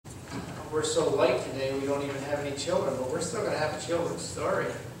we're so light today, we don't even have any children, but we're still going to have a children's story.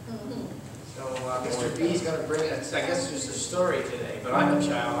 So Mr. B is going to bring us, I guess, just a story today, but I'm a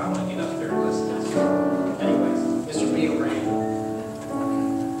child. I want to get up there and listen to it. Anyways, Mr. B will bring it.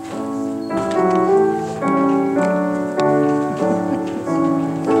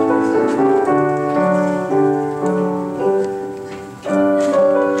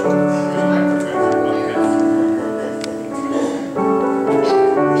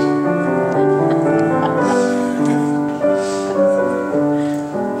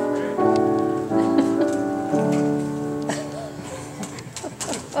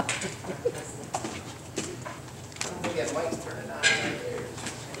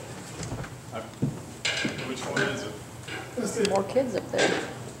 More kids up there.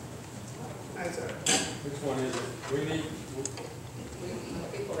 Which one is it? We need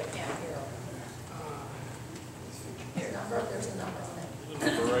people that can't hear. There's a number on it.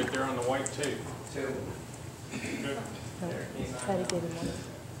 number right there on the white tape. 2. Good. Try to get him one.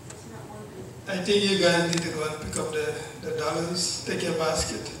 I think you guys need to go and pick up the dollars. Take your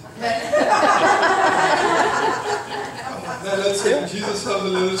basket. Come on, now let's say Jesus help the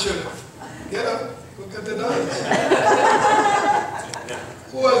little children. Get up, go get the dollars.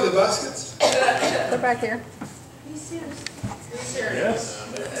 Who has the baskets? They're back here. He's serious. Yes.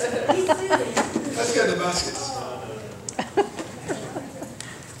 He's serious. Let's get the baskets.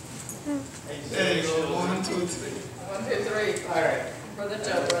 There you go. 1, 2, 3. 1, 2, 3. All right. For the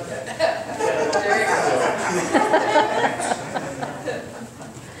children. There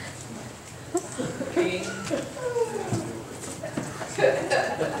you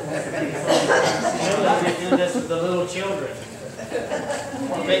They do this with the little children.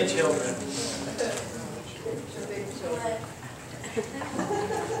 Or big children.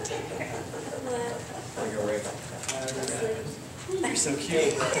 You're so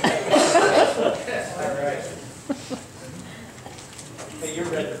cute. All right. Hey, you're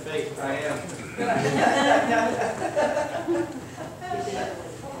red to face. I am.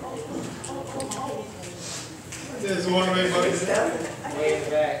 There's one way back there. Way in the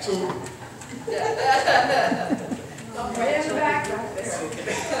back. 2. Way in the back right there.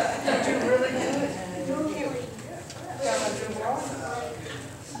 Did you really do it?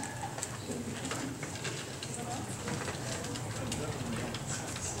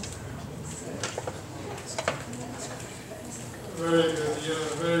 Very good. You're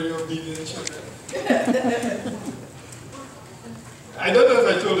very obedient children. I don't know if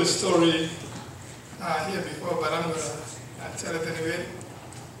I told the story here before, but I'm going to tell it anyway.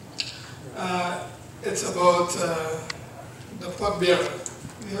 It's about the pot bearer.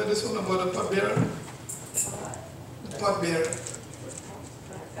 You heard this one about the pot bearer? The pot bearer.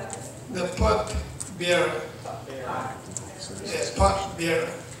 The pot bearer. Yes, pot bearer.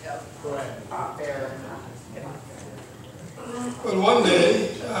 Well, one day,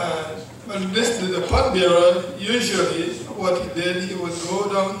 the pot bearer, usually what he did, he would go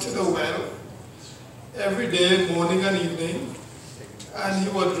down to the well every day, morning and evening, and he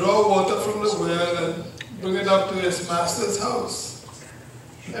would draw water from the well and bring it up to his master's house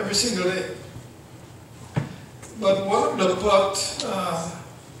every single day. But one of the pot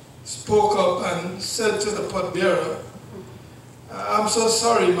spoke up and said to the pot bearer, "I'm so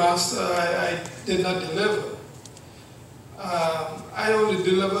sorry, master, I did not deliver. I only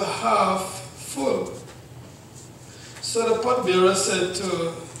deliver half full." So the pot bearer said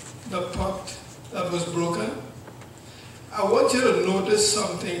to the pot that was broken, "I want you to notice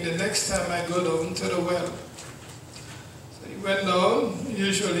something the next time I go down to the well." So he went down,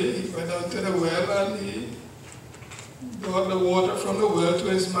 usually he went down to the well and he brought the water from the well to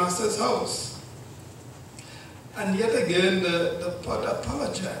his master's house. And yet again the pot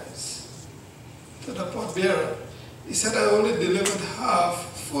apologized to the pot bearer. He said, "I only delivered half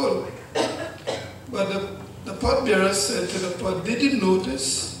full." But the pot bearer said to the pot, Did you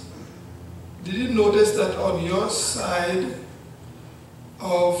notice that on your side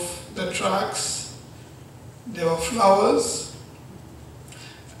of the tracks there were flowers?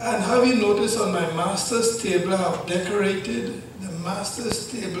 And have you noticed on my master's table I have decorated the master's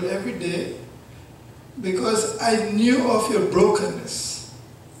table every day because I knew of your brokenness.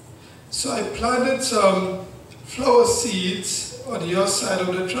 So I planted some flower seeds on your side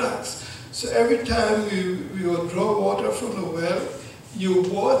of the tracks. So every time we would draw water from the well, you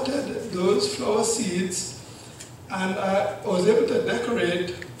watered those flower seeds, and I was able to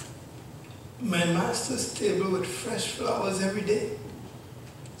decorate my master's table with fresh flowers every day.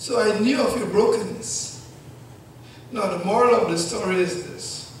 So I knew of your brokenness. Now the moral of the story is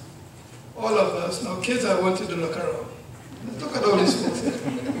this. All of us, now kids, I want you to look around. Look at all these folks here.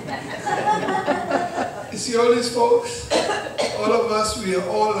 see all these folks? All of us, we are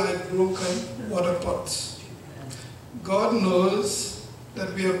all like broken water pots. God knows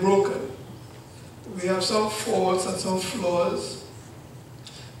that we are broken. We have some faults and some flaws,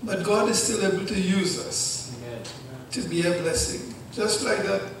 but God is still able to use us to be a blessing. Just like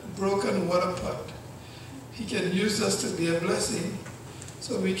that broken water pot, He can use us to be a blessing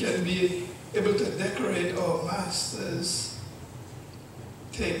so we can be able to decorate our Master's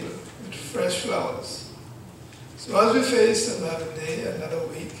table with fresh flowers. So as we face another day, another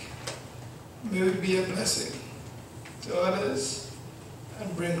week, may we be a blessing to others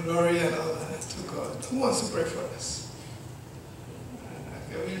and bring glory and honor to God. Who wants to pray for us?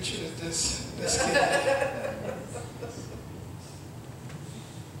 Okay, we'll choose this kid.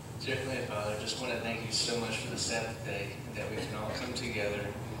 Dear Heavenly Father, I just want to thank you so much for the Sabbath day, and that we can all come together,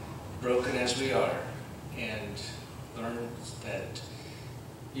 broken as we are, and learn that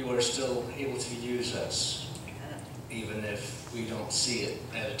you are still able to use us, even if we don't see it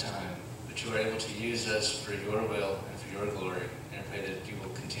at a time. But you are able to use us for your will and for your glory, and I pray that you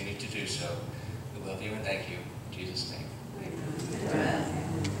will continue to do so. We love you and thank you. In Jesus' name. Amen.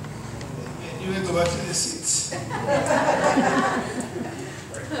 And you will go back to the seats.